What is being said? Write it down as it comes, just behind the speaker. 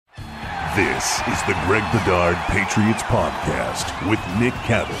This is the Greg Bedard Patriots Podcast with Nick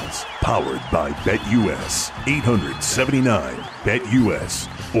Cattles, powered by BetUS, 879-BET-US,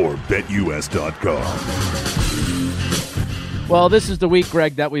 or BetUS.com. Well, this is the week,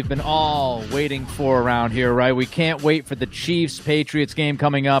 Greg, that we've been all waiting for around here, right? We can't wait for the Chiefs-Patriots game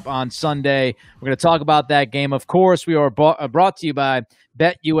coming up on Sunday. We're going to talk about that game. Of course, we are brought to you by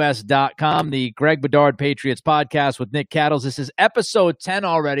BetUS.com, the Greg Bedard Patriots Podcast with Nick Cattles. This is episode 10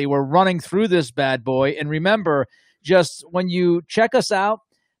 already. We're running through this bad boy. And remember, just when you check us out,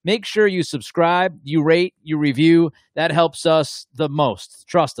 make sure you subscribe, you rate, you review. That helps us the most.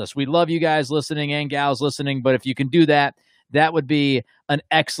 Trust us. We love you guys listening and gals listening. But if you can do that, that would be an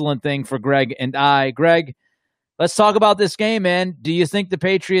excellent thing for Greg and I. Greg, let's talk about this game, man. Do you think the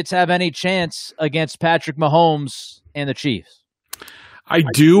Patriots have any chance against Patrick Mahomes and the Chiefs? I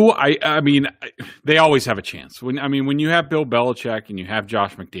do. I mean, they always have a chance. When you have Bill Belichick and you have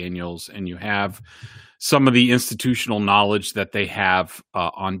Josh McDaniels and you have some of the institutional knowledge that they have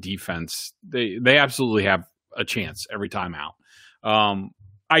on defense, they absolutely have a chance every time out.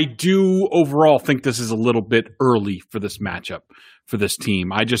 I do overall think this is a little bit early for this matchup for this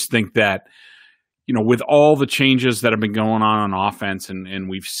team. I just think that, with all the changes that have been going on offense and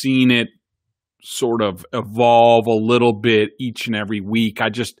we've seen it sort of evolve a little bit each and every week.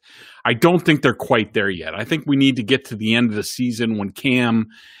 I don't think they're quite there yet. I think we need to get to the end of the season when Cam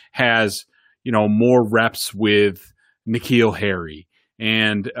has, more reps with N'Keal Harry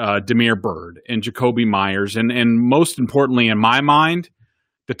and Damiere Byrd and Jakobi Meyers. And most importantly, in my mind,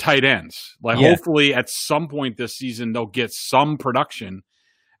 the tight ends. Hopefully at some point this season, they'll get some production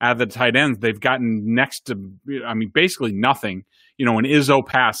out of the tight ends. They've gotten next to, basically nothing. An Izzo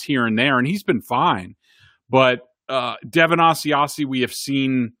pass here and there, and he's been fine. But Devin Asiasi, we have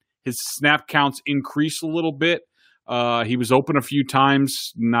seen his snap counts increase a little bit. He was open a few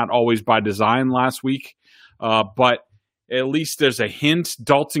times, not always by design last week. But at least there's a hint.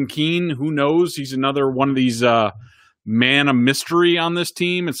 Dalton Keene, who knows? He's another one of these man of mystery on this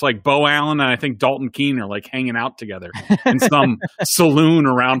team. It's like Bo Allen and I think Dalton Keene are like hanging out together in some saloon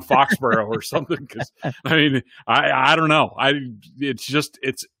around Foxborough or something. Because I don't know.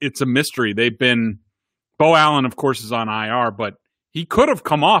 It's a mystery. Bo Allen, of course, is on IR, but he could have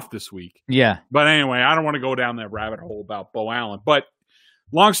come off this week. Yeah. But anyway, I don't want to go down that rabbit hole about Bo Allen. But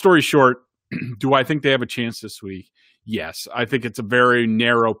long story short, do I think they have a chance this week? Yes. I think it's a very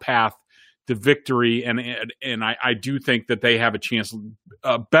narrow path to victory, and I do think that they have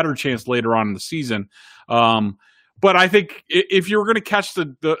a better chance later on in the season. But I think if you're going to catch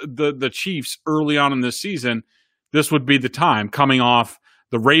the Chiefs early on in this season, this would be the time, coming off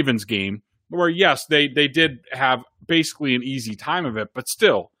the Ravens game, where yes, they did have basically an easy time of it, but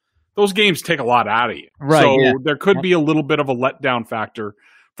still, those games take a lot out of you. Right, so yeah. There could be a little bit of a letdown factor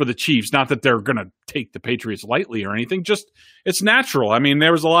for the Chiefs. Not that they're going to take the Patriots lightly or anything. Just it's natural.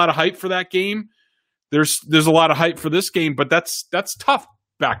 There was a lot of hype for that game. There's a lot of hype for this game, but that's tough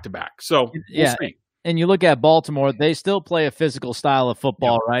back to back. So we'll see. And you look at Baltimore, they still play a physical style of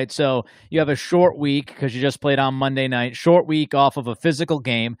football, right? So you have a short week because you just played on Monday night, short week off of a physical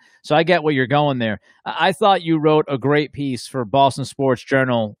game. So I get where you're going there. I thought you wrote a great piece for Boston Sports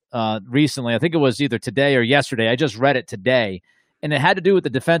Journal recently. I think it was either today or yesterday. I just read it today. And it had to do with the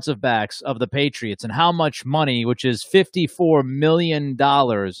defensive backs of the Patriots and how much money, which is $54 million,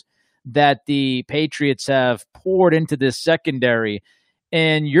 that the Patriots have poured into this secondary.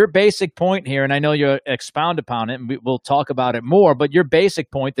 And your basic point here, and I know you'll expound upon it, and we'll talk about it more, but your basic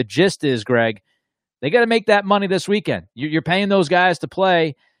point, the gist is, Greg, they got to make that money this weekend. You're paying those guys to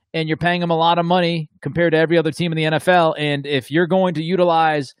play, and you're paying them a lot of money compared to every other team in the NFL. And if you're going to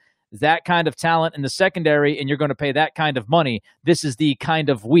utilize that kind of talent in the secondary and you're going to pay that kind of money, this is the kind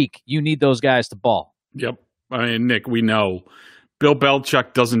of week you need those guys to ball. Yep. Nick, we know Bill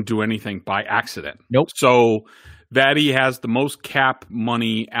Belichick doesn't do anything by accident. Nope. So that he has the most cap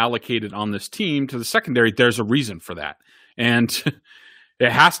money allocated on this team to the secondary, there's a reason for that. And it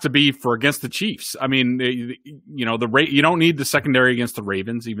has to be for against the Chiefs. You don't need the secondary against the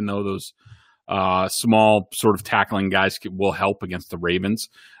Ravens, even though those small sort of tackling guys will help against the Ravens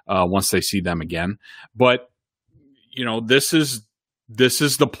once they see them again. But, this is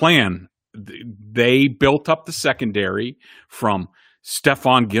the plan. They built up the secondary from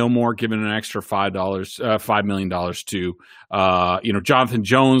Stephon Gilmore giving an extra $5 million to, Jonathan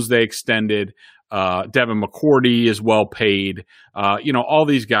Jones. They extended. Devin McCourty is well paid. All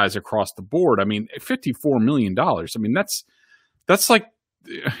these guys across the board. $54 million. That's like,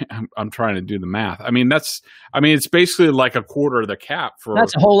 I'm trying to do the math. It's basically like a quarter of the cap for.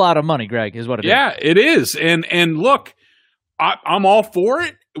 That's a whole lot of money, Greg, is what it is. Yeah, it is. And look, I'm all for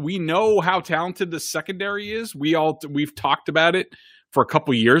it. we know how talented the secondary is. We've talked about it for a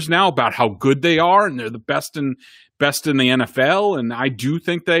couple of years now about how good they are, and they're the best in the NFL. And I do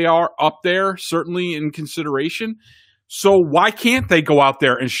think they are up there, certainly in consideration. So why can't they go out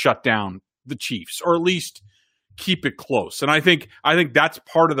there and shut down the Chiefs, or at least keep it close? And I think that's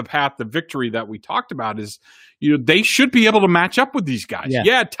part of the path to victory that we talked about is, they should be able to match up with these guys.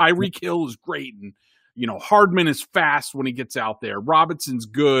 Yeah, Tyreek Hill is great, and Hardman is fast when he gets out there. Robinson's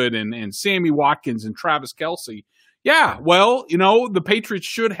good, and Sammy Watkins and Travis Kelce. Yeah, well, the Patriots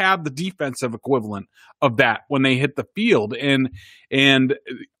should have the defensive equivalent of that when they hit the field, and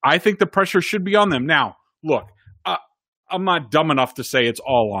I think the pressure should be on them. Now, look, I'm not dumb enough to say it's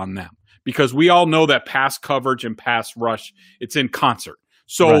all on them, because we all know that pass coverage and pass rush, it's in concert.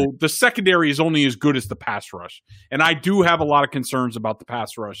 So the secondary is only as good as the pass rush, and I do have a lot of concerns about the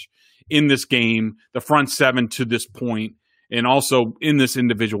pass rush in this game, the front seven to this point, and also in this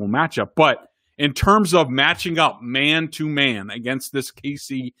individual matchup. But in terms of matching up man to man against this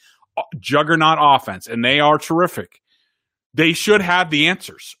KC juggernaut offense, and they are terrific, they should have the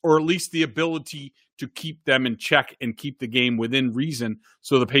answers, or at least the ability to keep them in check and keep the game within reason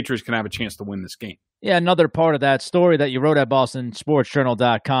so the Patriots can have a chance to win this game. Yeah, another part of that story that you wrote at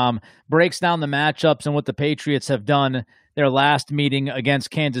BostonSportsJournal.com breaks down the matchups and what the Patriots have done their last meeting against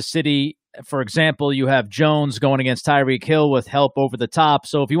Kansas City. For example, you have Jones going against Tyreek Hill with help over the top.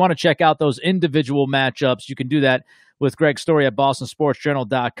 So if you want to check out those individual matchups, you can do that with Greg's story at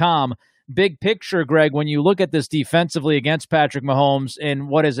BostonSportsJournal.com. Big picture, Greg, when you look at this defensively against Patrick Mahomes in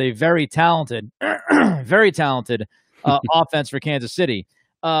what is a very talented, offense for Kansas City,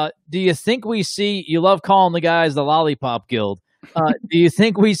 do you think we see, you love calling the guys the Lollipop Guild, do you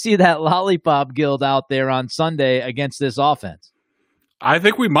think we see that Lollipop Guild out there on Sunday against this offense? I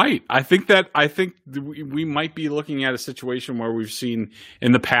think we might. I think we might be looking at a situation where we've seen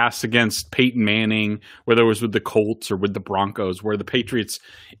in the past against Peyton Manning, whether it was with the Colts or with the Broncos, where the Patriots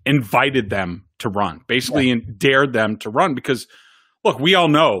invited them to run, basically and dared them to run. Because, look, we all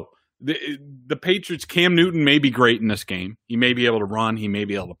know the Patriots, Cam Newton may be great in this game. He may be able to run. He may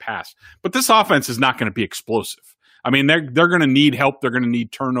be able to pass. But this offense is not going to be explosive. I mean, they're going to need help. They're going to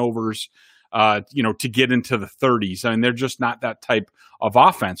need turnovers, to get into the 30s. I mean, they're just not that type of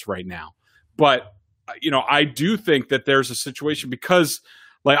offense right now. But, I do think that there's a situation because,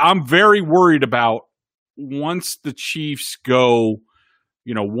 I'm very worried about once the Chiefs go,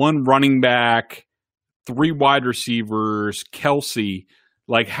 one running back, 3 wide receivers, Kelce,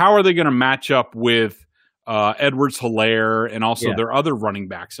 how are they going to match up with Edwards-Helaire and also their other running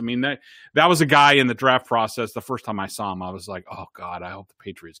backs? I mean, that was a guy in the draft process. The first time I saw him, I was like, oh God, I hope the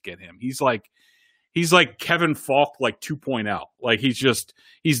Patriots get him. He's like Kevin Falk, 2.0.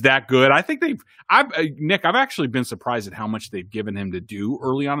 He's that good. I think Nick, I've actually been surprised at how much they've given him to do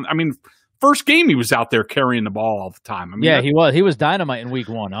early on. I mean, first game he was out there carrying the ball all the time. I mean, he was dynamite in week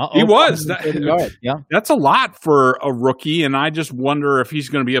 1. He was. That's a lot for a rookie, and I just wonder if he's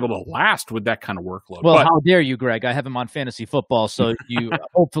going to be able to last with that kind of workload. Well, how dare you, Greg? I have him on fantasy football, so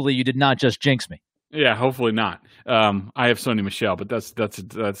hopefully you did not just jinx me. Yeah, hopefully not. I have Sony Michel, but that's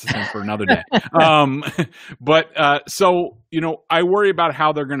a thing for another day. So I worry about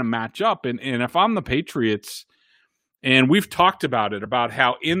how they're going to match up, and if I'm the Patriots. And we've talked about it, about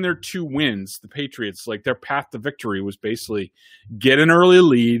how in their 2 wins, the Patriots, their path to victory was basically get an early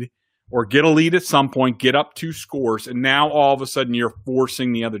lead or get a lead at some point, get up 2 scores, and now all of a sudden you're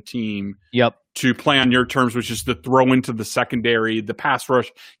forcing the other team to play on your terms, which is to throw into the secondary. The pass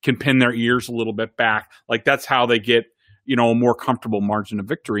rush can pin their ears a little bit back. That's how they get, a more comfortable margin of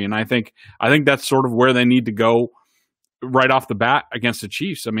victory. And I think that's sort of where they need to go right off the bat against the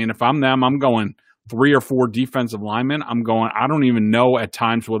Chiefs. I mean, if I'm them, I'm going 3 or 4 defensive linemen. I don't even know at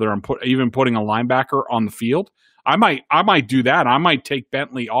times whether I'm putting a linebacker on the field. I might do that. I might take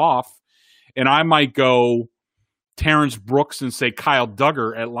Bentley off, and I might go Terrence Brooks and say Kyle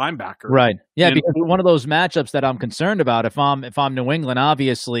Duggar at linebacker. Right. Yeah, because one of those matchups that I'm concerned about if I'm New England,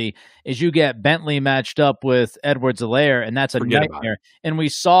 obviously, is you get Bentley matched up with Edwards-Helaire, and that's a nightmare. And we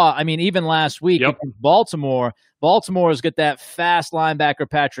saw, even last week against Baltimore's got that fast linebacker,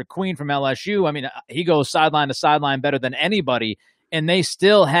 Patrick Queen from LSU. I mean, he goes sideline to sideline better than anybody, and they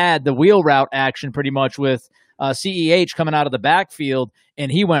still had the wheel route action pretty much with CEH coming out of the backfield,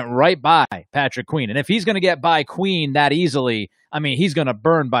 and he went right by Patrick Queen. And if he's going to get by Queen that easily, he's going to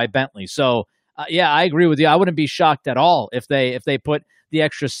burn by Bentley. So, I agree with you. I wouldn't be shocked at all if they put the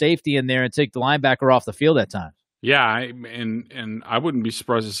extra safety in there and take the linebacker off the field at times. Yeah, and I wouldn't be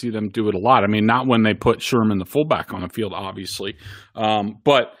surprised to see them do it a lot. I mean, not when they put Sherman, the fullback, on the field, obviously.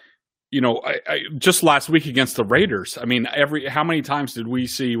 But I just last week against the Raiders, I mean, how many times did we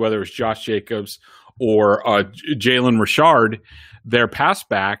see, whether it was Josh Jacobs or Jalen Richard, their pass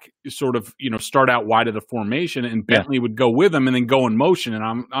back sort of, start out wide of the formation, and Bentley would go with them and then go in motion.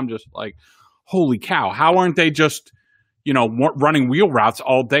 And I'm just like, holy cow, how aren't they just, running wheel routes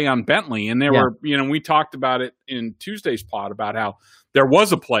all day on Bentley? And there were, we talked about it in Tuesday's pod about how there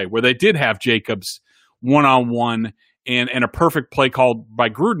was a play where they did have Jacobs one-on-one and a perfect play called by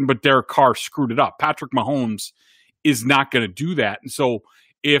Gruden, but Derek Carr screwed it up. Patrick Mahomes is not going to do that. And so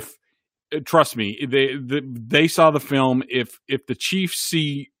trust me, they saw the film. If the Chiefs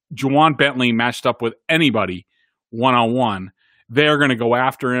see Juwan Bentley matched up with anybody one-on-one, they're going to go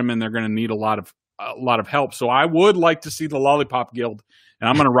after him, and they're going to need a lot of help. So I would like to see the Lollipop Guild, and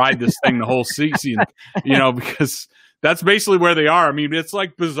I'm going to ride this thing the whole season, because that's basically where they are. I mean, it's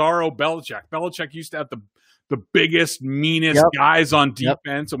like bizarro Belichick. Belichick used to have the biggest, meanest guys on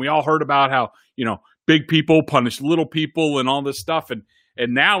defense, and we all heard about how, big people punish little people and all this stuff.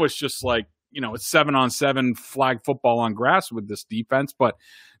 And now it's just like, it's 7-on-7 flag football on grass with this defense, but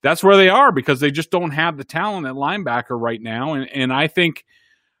that's where they are because they just don't have the talent at linebacker right now. And I think,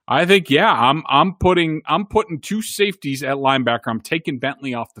 I'm putting two safeties at linebacker. I'm taking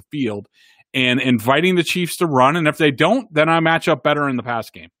Bentley off the field and inviting the Chiefs to run. And if they don't, then I match up better in the pass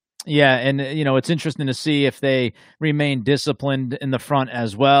game. Yeah, and it's interesting to see if they remain disciplined in the front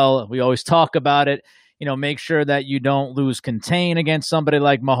as well. We always talk about it. Make sure that you don't lose contain against somebody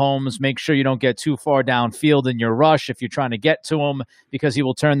like Mahomes. Make sure you don't get too far downfield in your rush if you're trying to get to him, because he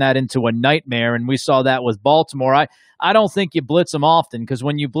will turn that into a nightmare. And we saw that with Baltimore. I don't think you blitz him often, because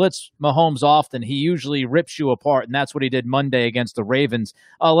when you blitz Mahomes often, he usually rips you apart, and that's what he did Monday against the Ravens.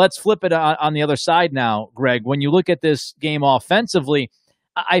 Let's flip it on the other side now, Greg. When you look at this game offensively,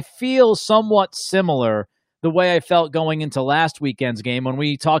 I feel somewhat similar the way I felt going into last weekend's game when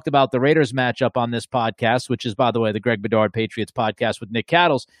we talked about the Raiders matchup on this podcast, which is, by the way, the Greg Bedard Patriots podcast with Nick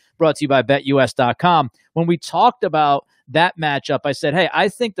Cattles, brought to you by BetUS.com. When we talked about that matchup, I said, hey, I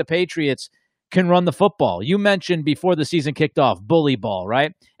think the Patriots can run the football. You mentioned before the season kicked off, bully ball,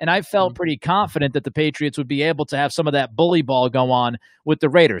 right? And I felt pretty confident that the Patriots would be able to have some of that bully ball go on with the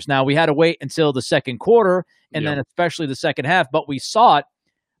Raiders. Now, we had to wait until the second quarter and then especially the second half, but we saw it.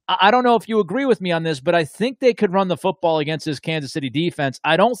 I don't know if you agree with me on this, but I think they could run the football against this Kansas City defense.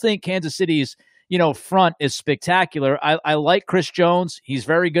 I don't think Kansas City's, front is spectacular. I like Chris Jones. He's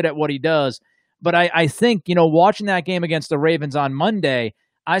very good at what he does. But I think, watching that game against the Ravens on Monday,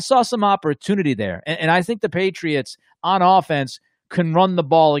 I saw some opportunity there. And I think the Patriots on offense can run the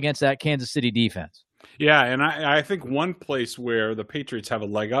ball against that Kansas City defense. Yeah, and I think one place where the Patriots have a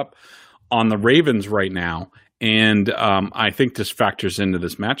leg up on the Ravens right now, and I think this factors into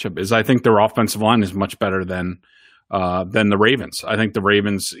this matchup, is I think their offensive line is much better than the Ravens. I think the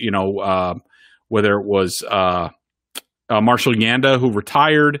Ravens, whether it was Marshall Yanda, who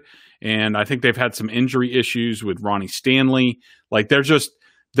retired, and I think they've had some injury issues with Ronnie Stanley. Like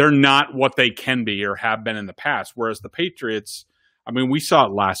they're not what they can be or have been in the past. Whereas the Patriots, I mean, we saw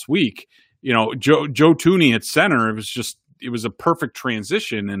it last week. Joe Thuney at center, it was a perfect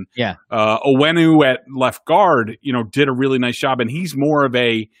transition. And Owenu at left guard, did a really nice job. And he's more of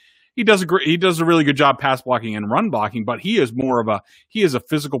he does a really good job pass blocking and run blocking, but he is he is a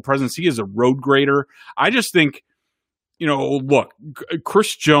physical presence. He is a road grader. I just think, look,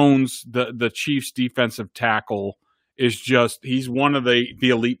 Chris Jones, the Chiefs defensive tackle, he's one of the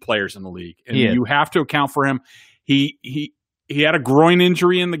elite players in the league. And you have to account for him. He had a groin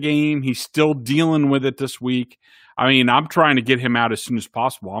injury in the game. He's still dealing with it this week. I mean, I'm trying to get him out as soon as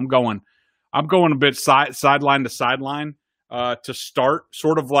possible. I'm going a bit sideline to sideline to start,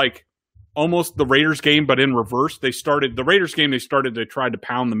 sort of like almost the Raiders game, but in reverse. They tried to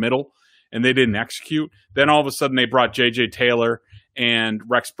pound the middle, and they didn't execute. Then all of a sudden they brought J.J. Taylor and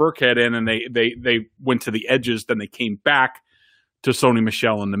Rex Burkhead in, and they went to the edges. Then they came back to Sony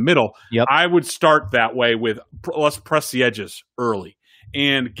Michel in the middle. Yep. I would start that way with let's press the edges early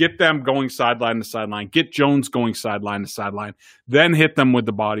and get them going sideline to sideline, get Jones going sideline to sideline, then hit them with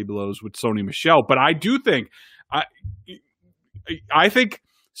the body blows with Sony Michel. But I do think I think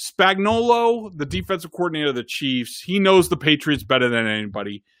Spagnuolo, the defensive coordinator of the Chiefs, he knows the Patriots better than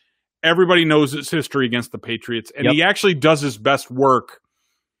anybody. Everybody knows his history against the Patriots, and he actually does his best work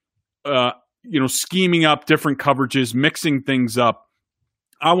scheming up different coverages, mixing things up.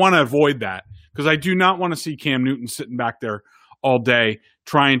 I want to avoid that because I do not want to see Cam Newton sitting back there all day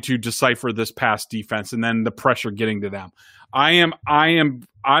trying to decipher this pass defense and then the pressure getting to them. I'm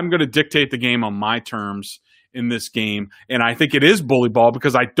going to dictate the game on my terms, in this game. And I think it is bully ball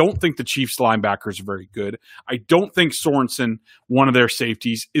because I don't think the Chiefs linebackers are very good. I don't think Sorensen, one of their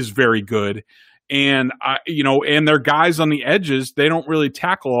safeties, is very good. And, and their guys on the edges, they don't really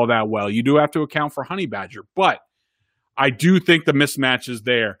tackle all that well. You do have to account for Honey Badger. But I do think the mismatch is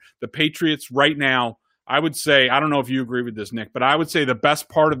there. The Patriots right now, I would say, I don't know if you agree with this, Nick, but I would say the best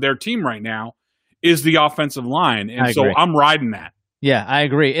part of their team right now is the offensive line. And so I'm riding that. Yeah, I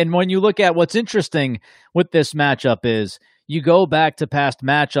agree. And when you look at what's interesting with this matchup is you go back to past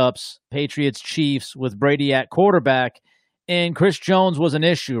matchups, Patriots, Chiefs, with Brady at quarterback, and Chris Jones was an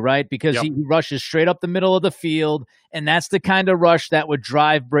issue, right? Because he rushes straight up the middle of the field, and that's the kind of rush that would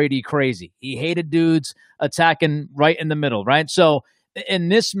drive Brady crazy. He hated dudes attacking right in the middle, right? So in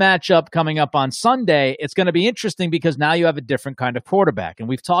this matchup coming up on Sunday, it's going to be interesting because now you have a different kind of quarterback. And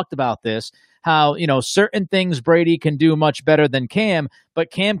we've talked about this, how, certain things Brady can do much better than Cam,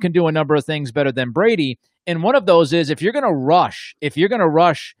 but Cam can do a number of things better than Brady. And one of those is if you're going to rush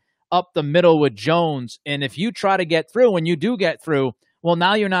up the middle with Jones, and if you try to get through, when you do get through, well,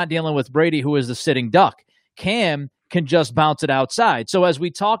 now you're not dealing with Brady, who is the sitting duck. Cam can just bounce it outside. So as we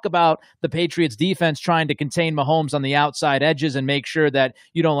talk about the Patriots defense trying to contain Mahomes on the outside edges and make sure that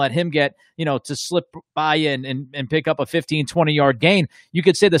you don't let him get, to slip by you and pick up a 15, 20-yard gain, you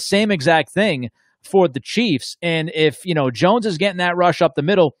could say the same exact thing for the Chiefs. And if, Jones is getting that rush up the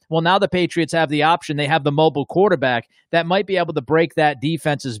middle, well, now the Patriots have the option. They have the mobile quarterback that might be able to break that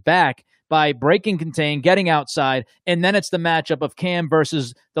defense's back by breaking contain, getting outside, and then it's the matchup of Cam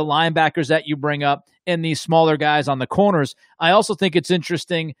versus the linebackers that you bring up and these smaller guys on the corners. I also think it's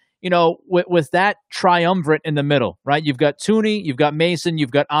interesting, with that triumvirate in the middle, right? You've got Tooney, you've got Mason,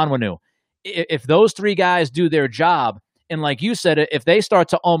 you've got Onwenu. If those three guys do their job, and like you said, if they start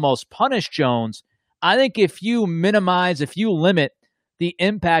to almost punish Jones, I think if you limit the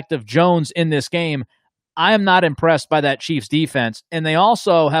impact of Jones in this game, I am not impressed by that Chiefs defense. And they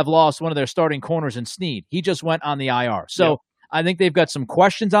also have lost one of their starting corners in Snead. He just went on the IR. So I think they've got some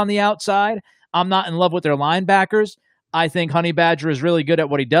questions on the outside. I'm not in love with their linebackers. I think Honey Badger is really good at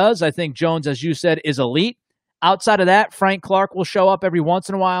what he does. I think Jones, as you said, is elite. Outside of that, Frank Clark will show up every once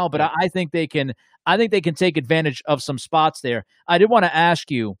in a while, but I think they can take advantage of some spots there. I did want to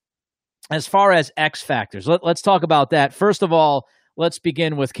ask you, as far as X factors, let's talk about that. First of all, let's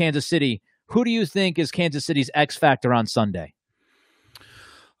begin with Kansas City. Who do you think is Kansas City's X factor on Sunday?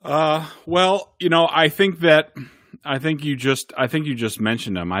 Well, I think you just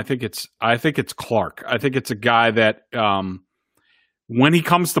mentioned him. I think it's Clark. I think it's a guy that when he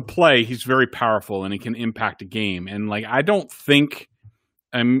comes to play, he's very powerful and he can impact a game. And I don't think,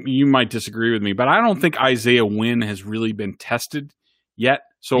 and you might disagree with me, but I don't think Isaiah Wynn has really been tested yet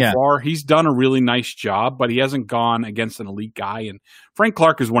so far. He's done a really nice job, but he hasn't gone against an elite guy. And Frank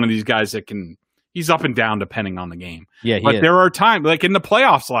Clark is one of these guys that he's up and down depending on the game. Yeah, but there are times, like in the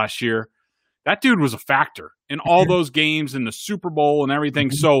playoffs last year, that dude was a factor in all those games in the Super Bowl and everything.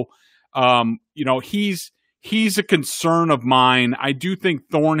 So, he's a concern of mine. I do think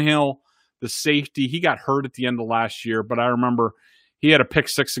Thornhill, the safety, he got hurt at the end of last year, but I remember he had a pick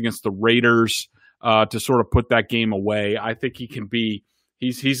six against the Raiders to sort of put that game away. I think he can be.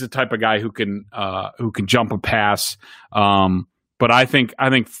 He's the type of guy who can jump a pass. But I think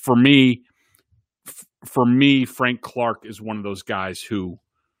for me, Frank Clark is one of those guys who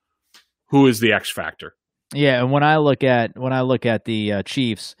is the X factor. Yeah, and when I look at the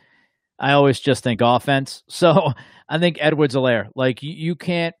Chiefs, I always just think offense. So I think Edwards-Helaire, you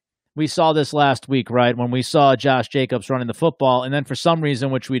can't. We saw this last week, right, when we saw Josh Jacobs running the football, and then for some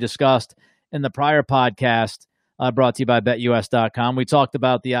reason, which we discussed in the prior podcast, brought to you by BetUS.com, we talked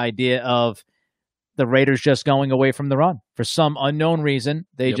about the idea of the Raiders just going away from the run. For some unknown reason,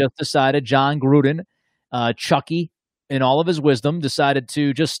 they just decided, John Gruden, Chucky, in all of his wisdom, decided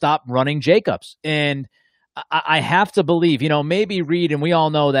to just stop running Jacobs. And I have to believe, maybe Reed, and we all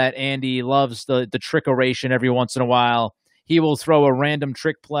know that Andy loves the trickeration every once in a while. He will throw a random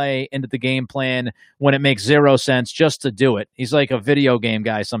trick play into the game plan when it makes zero sense just to do it. He's like a video game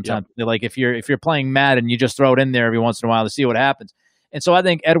guy sometimes. Yep. Like if you're playing Madden, you just throw it in there every once in a while to see what happens. And so I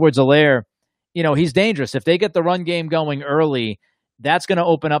think Edwards-Helaire, he's dangerous. If they get the run game going early, that's going to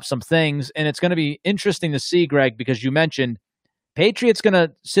open up some things. And it's going to be interesting to see, Greg, because you mentioned Patriots going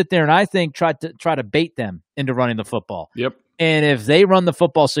to sit there and I think try to bait them into running the football. Yep. And if they run the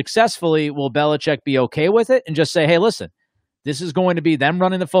football successfully, will Belichick be okay with it and just say, hey, listen, this is going to be them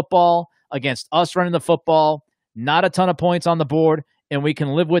running the football against us running the football, not a ton of points on the board, and we can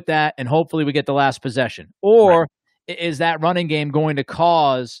live with that, and hopefully we get the last possession? Or is that running game going to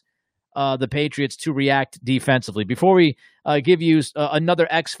cause the Patriots to react defensively? Before we give you another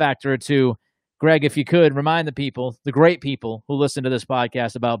X factor or two, Greg, if you could remind the people, the great people who listen to this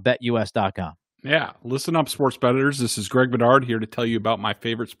podcast, about BetUS.com. Yeah, listen up, sports bettors. This is Greg Bedard here to tell you about my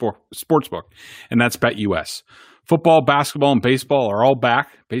favorite sports book, and that's BetUS. Football, basketball, and baseball are all back.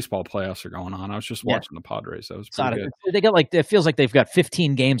 Baseball playoffs are going on. I was just watching the Padres. That was pretty good. They got it feels like they've got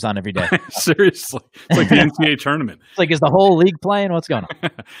 15 games on every day. Seriously. It's like the NCAA tournament. It's like, is the whole league playing? What's going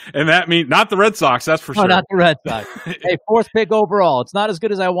on? And that means not the Red Sox, that's for sure. No, not the Red Sox. Hey, 4th pick overall. It's not as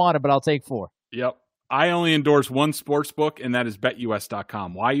good as I wanted, but I'll take 4. Yep. I only endorse one sports book, and that is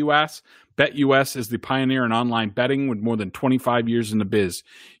BetUS.com. Why, you ask? BetUS is the pioneer in online betting with more than 25 years in the biz.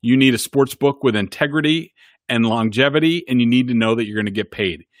 You need a sports book with integrity and longevity, and you need to know that you're going to get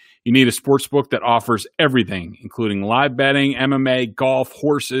paid. You need a sports book that offers everything, including live betting, MMA, golf,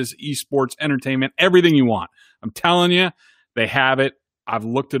 horses, esports, entertainment, everything you want. I'm telling you, they have it. I've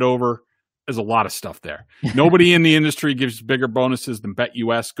looked it over. There's a lot of stuff there. Nobody in the industry gives bigger bonuses than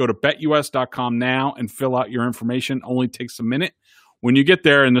BetUS. Go to BetUS.com now and fill out your information. Only takes a minute. When you get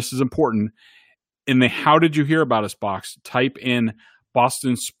there, and this is important, in the How Did You Hear About Us box, type in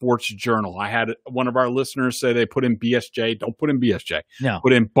Boston Sports Journal. I had one of our listeners say they put in BSJ. Don't put in BSJ. No.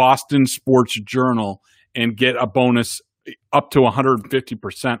 Put in Boston Sports Journal and get a bonus up to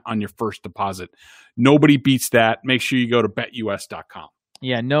 150% on your first deposit. Nobody beats that. Make sure you go to BetUS.com.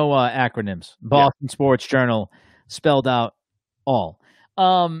 Yeah, no acronyms. Boston Sports Journal, spelled out all.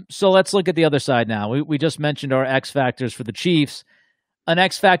 So let's look at the other side now. We just mentioned our X factors for the Chiefs. An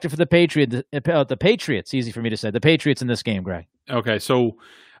X factor for the Patriots. Easy for me to say. The Patriots in this game, Greg. Okay, so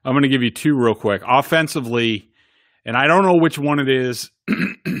I'm going to give you two real quick. Offensively, and I don't know which one it is.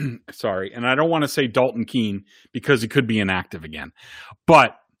 Sorry, and I don't want to say Dalton Keene because he could be inactive again.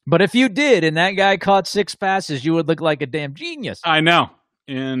 But if you did, and that guy caught 6 passes, you would look like a damn genius. I know.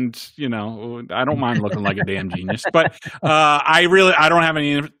 And, I don't mind looking like a damn genius. But I don't have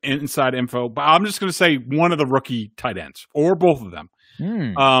any inside info. But I'm just going to say one of the rookie tight ends, or both of them.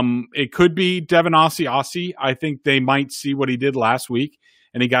 It could be Devin Aussie. I think they might see what he did last week,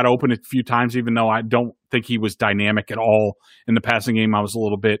 and he got open a few times, even though I don't think he was dynamic at all in the passing game. I was a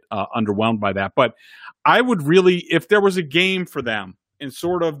little bit underwhelmed by that. But I would really, if there was a game for them, and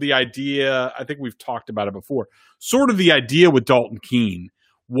sort of the idea, I think we've talked about it before, sort of the idea with Dalton Keene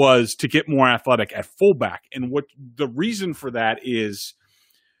was to get more athletic at fullback. And what the reason for that is,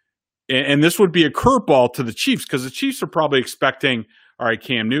 and this would be a curveball to the Chiefs, because the Chiefs are probably expecting, all right,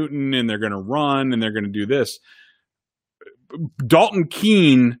 Cam Newton, and they're going to run, and they're going to do this. Dalton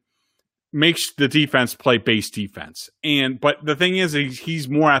Keene makes the defense play base defense. But the thing is, he's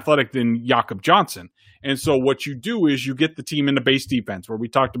more athletic than Jakob Johnson. And so what you do is you get the team into base defense, where we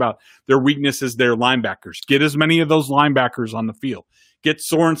talked about their weakness is their linebackers. Get as many of those linebackers on the field. Get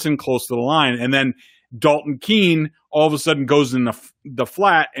Sorensen close to the line. And then Dalton Keene all of a sudden goes in the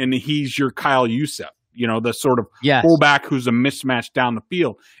flat, and he's your Kyle Youssef, the sort of fullback who's a mismatch down the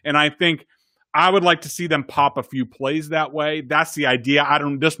field. And I think I would like to see them pop a few plays that way. That's the idea.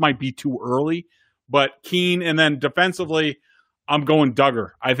 This might be too early, but Keene, and then defensively, I'm going Duggar.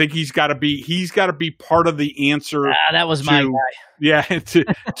 I think he's got to be part of the answer. That was my guy. Yeah,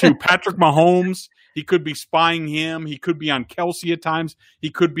 to Patrick Mahomes. He could be spying him. He could be on Kelsey at times. He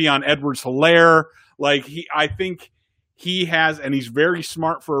could be on Edwards-Helaire. I think he has, and he's very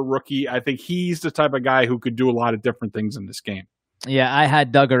smart for a rookie. I think he's the type of guy who could do a lot of different things in this game. Yeah, I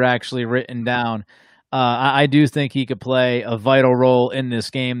had Duggar actually written down. I do think he could play a vital role in this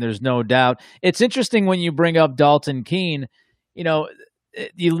game. There's no doubt. It's interesting when you bring up Dalton Keene.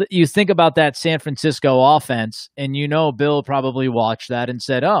 You think about that San Francisco offense, and Bill probably watched that and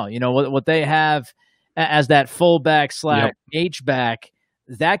said, oh, what they have as that fullback / H-back,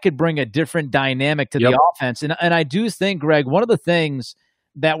 that could bring a different dynamic to the offense. And I do think, Greg, one of the things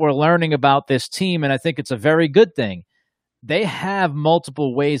that we're learning about this team, and I think it's a very good thing, they have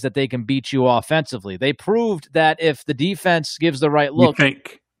multiple ways that they can beat you offensively. They proved that if the defense gives the right look,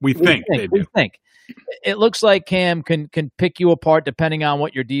 we think they do. It looks like Cam can pick you apart depending on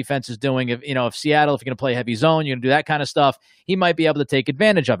what your defense is doing. If Seattle, if you're going to play heavy zone, you're going to do that kind of stuff, he might be able to take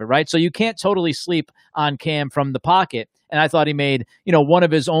advantage of it, right? So you can't totally sleep on Cam from the pocket. And I thought he made, one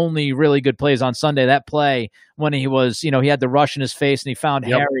of his only really good plays on Sunday. That play when he was, he had the rush in his face and he found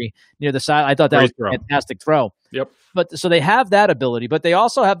Harry near the side. I thought that was a fantastic throw. Yep. But so they have that ability, but they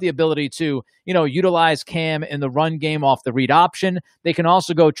also have the ability to, utilize Cam in the run game off the read option. They can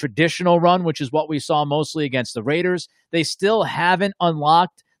also go traditional run, which is what we saw mostly against the Raiders. They still haven't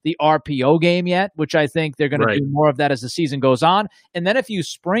unlocked the RPO game yet, which I think they're going to do more of that as the season goes on. And then if you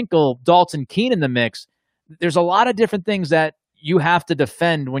sprinkle Dalton Keene in the mix, there's a lot of different things that you have to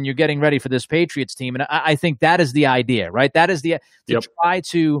defend when you're getting ready for this Patriots team. And I think that is the idea, right? That is to try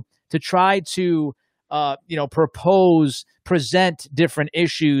to to try to present different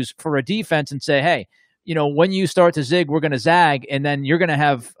issues for a defense and say, hey, when you start to zig, we're going to zag, and then you're going to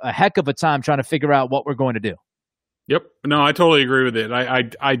have a heck of a time trying to figure out what we're going to do. Yep. No, I totally agree with it.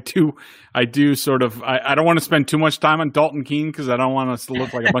 I do sort of, I don't want to spend too much time on Dalton Keene because I don't want us to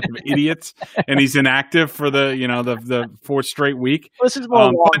look like a bunch of idiots, and he's inactive for the fourth straight week. This is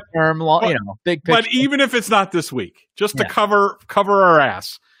more long-term, big picture. But even if it's not this week, just to cover our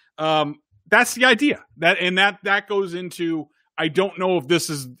ass, that's the idea. That goes into, I don't know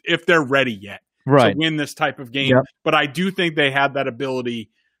if they're ready yet to win this type of game, but I do think they have that ability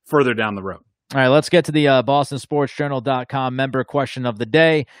further down the road. All right, let's get to the BostonSportsJournal.com member question of the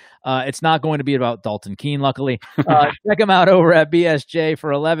day. It's not going to be about Dalton Keene, luckily. Check them out over at BSJ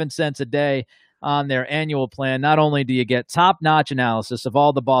for 11 cents a day on their annual plan. Not only do you get top-notch analysis of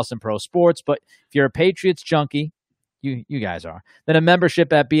all the Boston pro sports, but if you're a Patriots junkie, you guys are, then a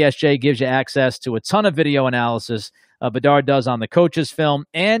membership at BSJ gives you access to a ton of video analysis Bedard does on the coach's film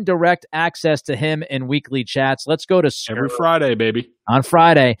and direct access to him in weekly chats. Let's go to every Friday, baby. On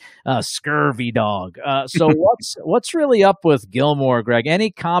Friday, Scurvy Dog. So what's really up with Gilmore, Greg? Any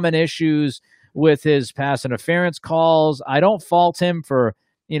common issues with his pass interference calls? I don't fault him for,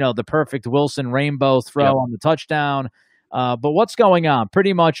 the perfect Wilson rainbow throw on the touchdown. But what's going on?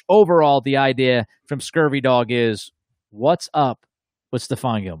 Pretty much overall, the idea from Scurvy Dog is, what's up with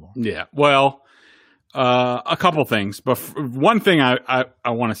Stephon Gilmore? Yeah, well, a couple things. But one thing I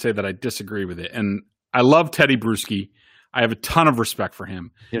want to say that I disagree with it. And I love Teddy Bruschi. I have a ton of respect for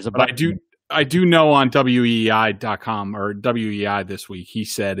him. But I do know on WEEI.com or WEEI this week, he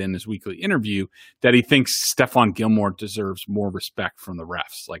said in his weekly interview that he thinks Stephon Gilmore deserves more respect from the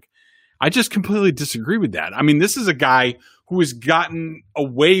refs. Like, I just completely disagree with that. I mean, this is a guy who has gotten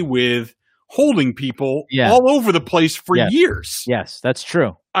away with holding people all over the place for years. Yes, that's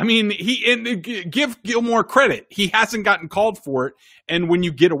true. I mean, give Gilmore credit. He hasn't gotten called for it. And when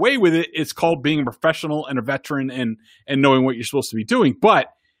you get away with it, it's called being a professional and a veteran and knowing what you're supposed to be doing. But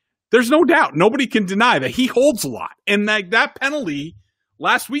there's no doubt, nobody can deny that he holds a lot. And that penalty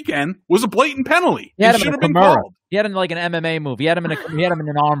last weekend was a blatant penalty. It should have been called. He had him like an MMA move. He had him in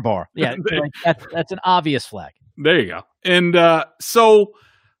an arm bar. Yeah, that's an obvious flag. There you go. And so,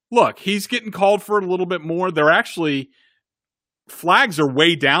 look, he's getting called for it a little bit more. They're actually – flags are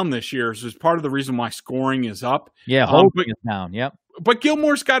way down this year, so it's part of the reason why scoring is up. Yeah, holding is down. Yep. But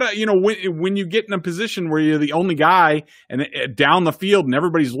Gilmore's got to, when you get in a position where you're the only guy and down the field and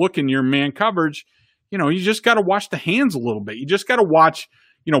everybody's looking your man coverage, you just got to watch the hands a little bit. You just got to watch,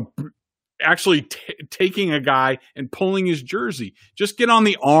 actually taking a guy and pulling his jersey. Just get on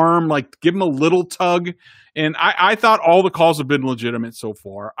the arm, like give him a little tug. And I thought all the calls have been legitimate so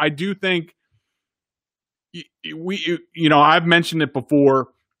far. I do think I've mentioned it before.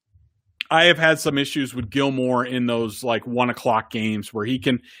 I have had some issues with Gilmore in those like 1:00 games where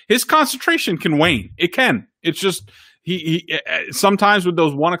his concentration can wane. It can. It's just he sometimes with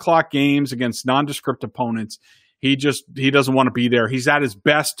those 1:00 games against nondescript opponents, he doesn't want to be there. He's at his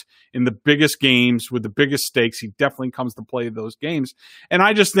best in the biggest games with the biggest stakes. He definitely comes to play those games. And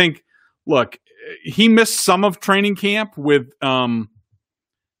I just think, look, he missed some of training camp with a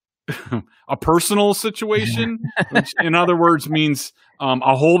personal situation, which in other words means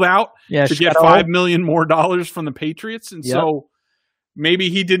a holdout to get $5 million more from the Patriots. And so maybe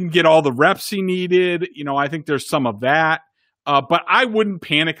he didn't get all the reps he needed. I think there's some of that. But I wouldn't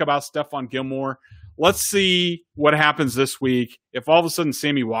panic about Stephon Gilmore. Let's see what happens this week. If all of a sudden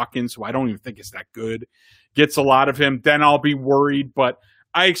Sammy Watkins, who I don't even think is that good, gets a lot of him, then I'll be worried. But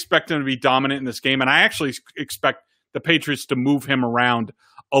I expect him to be dominant in this game. And I actually expect the Patriots to move him around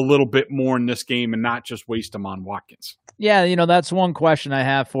a little bit more in this game and not just waste him on Watkins. Yeah, that's one question I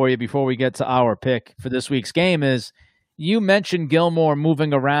have for you before we get to our pick for this week's game is you mentioned Gilmore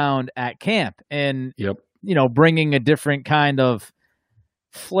moving around at camp and, bringing a different kind of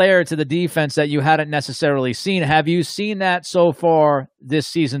flair to the defense that you hadn't necessarily seen. Have you seen that so far this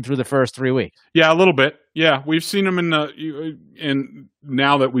season through the first 3 weeks? Yeah, a little bit. Yeah, we've seen him and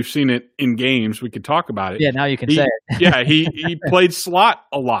now that we've seen it in games, we could talk about it. Yeah, now you can say it. Yeah, he played slot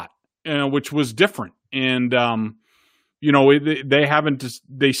a lot, which was different. And,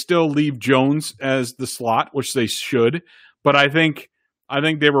 they still leave Jones as the slot, which they should. But I think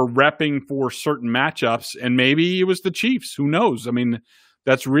they were repping for certain matchups, and maybe it was the Chiefs. Who knows? I mean,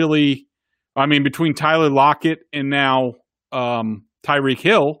 that's really, between Tyler Lockett and now Tyreek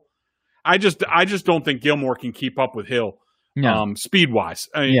Hill, I just don't think Gilmore can keep up with Hill. speed wise.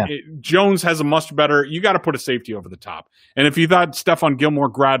 Jones has a much better. You got to put a safety over the top. And if you thought Stephon Gilmore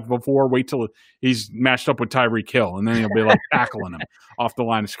grabbed before, wait till he's matched up with Tyreek Hill, and then he'll be like tackling him off the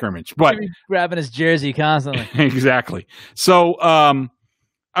line of scrimmage. But grabbing his jersey constantly. Exactly. So,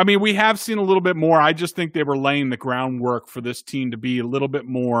 we have seen a little bit more. I just think they were laying the groundwork for this team to be a little bit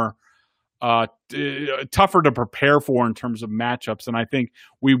more tougher to prepare for in terms of matchups, and I think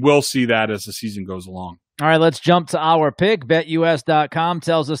we will see that as the season goes along. All right, let's jump to our pick. BetUS.com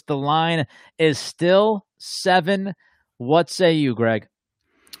tells us the line is still 7. What say you, Greg?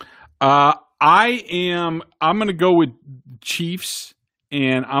 I'm going to go with Chiefs,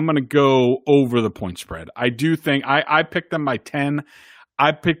 and I'm going to go over the point spread. I do think I picked them by 10.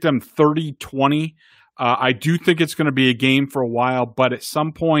 I picked them 30-20. I do think it's going to be a game for a while, but at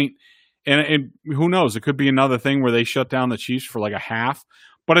some point, and who knows, it could be another thing where they shut down the Chiefs for like a half.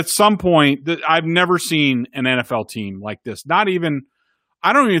 But at some point, I've never seen an NFL team like this. I don't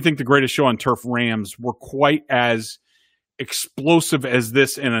even think the Greatest Show on Turf Rams were quite as explosive as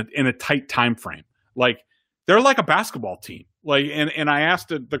this in a tight time frame. Like, they're like a basketball team. Like, and I asked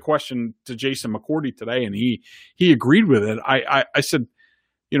the question to Jason McCourty today, and he agreed with it. I said,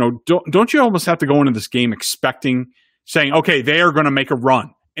 don't you almost have to go into this game saying, okay, they are going to make a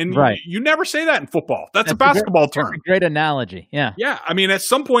run. And you never say that in football. That's a basketball term. That's a great analogy. Yeah. Yeah. I mean, at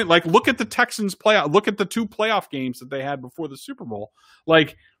some point, like, look at the Texans playoff. Look at the 2 playoff games that they had before the Super Bowl.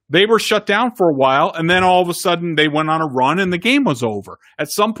 Like, they were shut down for a while, and then all of a sudden they went on a run, and the game was over.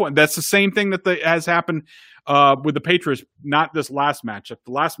 At some point, that's the same thing that has happened with the Patriots. Not this last matchup.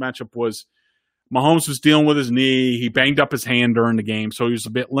 The last matchup was Mahomes was dealing with his knee. He banged up his hand during the game, so he was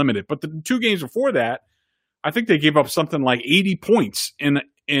a bit limited. But the 2 games before that, I think they gave up something like 80 points in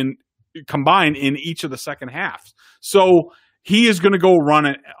combined in each of the second halves. So he is going to go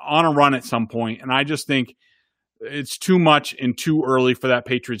on a run at some point, and I just think it's too much and too early for that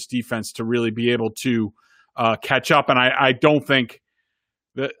Patriots defense to really be able to catch up. And I don't think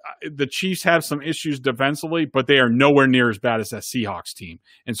that the Chiefs have some issues defensively, but they are nowhere near as bad as that Seahawks team.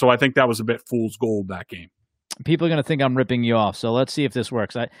 And so I think that was a bit fool's gold that game. People are going to think I'm ripping you off, so let's see if this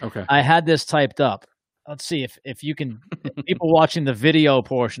works. I had this typed up. Let's see if you can, people watching the video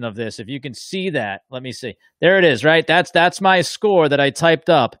portion of this, if you can see that. Let me see. There it is, right? That's my score that I typed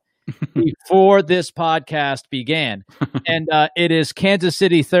up before this podcast began. And it is Kansas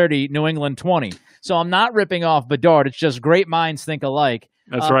City 30, New England 20. So I'm not ripping off Bedard. It's just great minds think alike.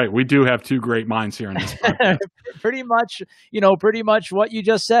 That's right. We do have 2 great minds here in this podcast. pretty much what you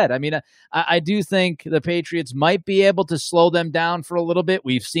just said. I mean, I do think the Patriots might be able to slow them down for a little bit.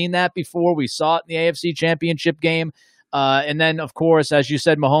 We've seen that before. We saw it in the AFC Championship game. And then, of course, as you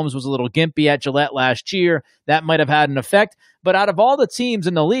said, Mahomes was a little gimpy at Gillette last year. That might have had an effect. But out of all the teams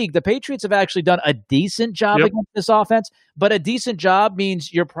in the league, the Patriots have actually done a decent job against this offense. But a decent job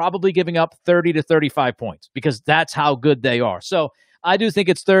means you're probably giving up 30 to 35 points because that's how good they are. So I do think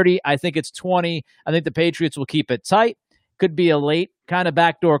it's 30. I think it's 20. I think the Patriots will keep it tight. Could be a late kind of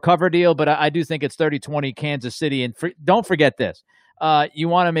backdoor cover deal, but I do think it's 30-20 Kansas City. And don't forget this. You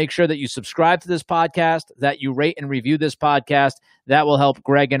want to make sure that you subscribe to this podcast, that you rate and review this podcast. That will help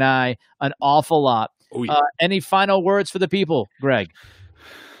Greg and I an awful lot. Oh, yeah. Any final words for the people, Greg?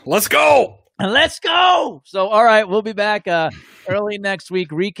 Let's go. Let's go. So, all right, we'll be back early next week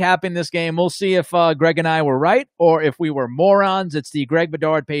recapping this game. We'll see if Greg and I were right or if we were morons. It's the Greg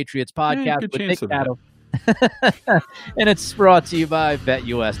Bedard Patriots podcast with Nick Cattle. And it's brought to you by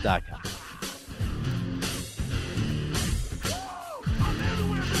BetUS.com.